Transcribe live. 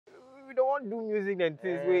we don't want to do music and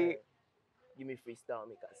things. We give me freestyle,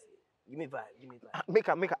 make us see. Give me vibe, give me vibe.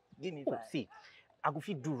 Make a. Give me vibe. See, I go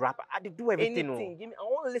fit do rap. I do everything. Anything. Give me. I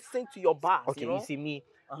want to listen to your bars. Okay, you know? you see me.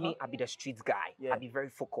 Me, I be the streets guy. I be very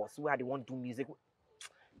focused. Where I want to do music.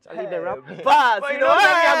 Charlie the rap bars. But you know what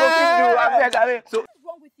I go fit do. So what's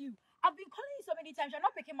wrong with you? I've been calling you so many times. You're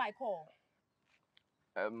not picking my call.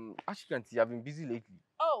 Actually, Auntie, I've been busy lately.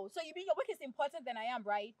 Oh, so you mean your work is important than I am,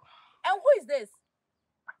 right? And who is this?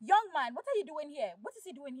 Young man, what are you doing here? What is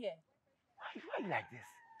he doing here? why you like this?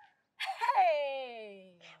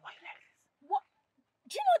 Hey! Why you like this? What?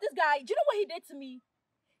 Do you know this guy? Do you know what he did to me?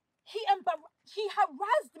 He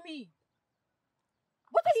harassed me.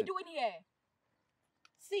 What are you doing here?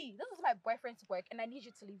 See, this is my boyfriend's work and I need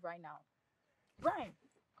you to leave right now. Brian.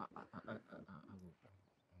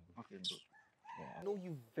 Okay, bro. I know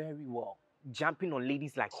you very well. Jumping on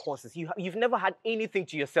ladies like horses. You've never had anything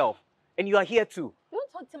to yourself. And you are here too.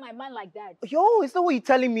 Don't talk to my man like that. Yo, is that what you're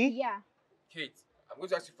telling me? Yeah. Kate, I'm going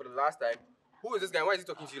to ask you for the last time. Who is this guy? Why is he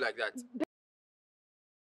talking to you like that?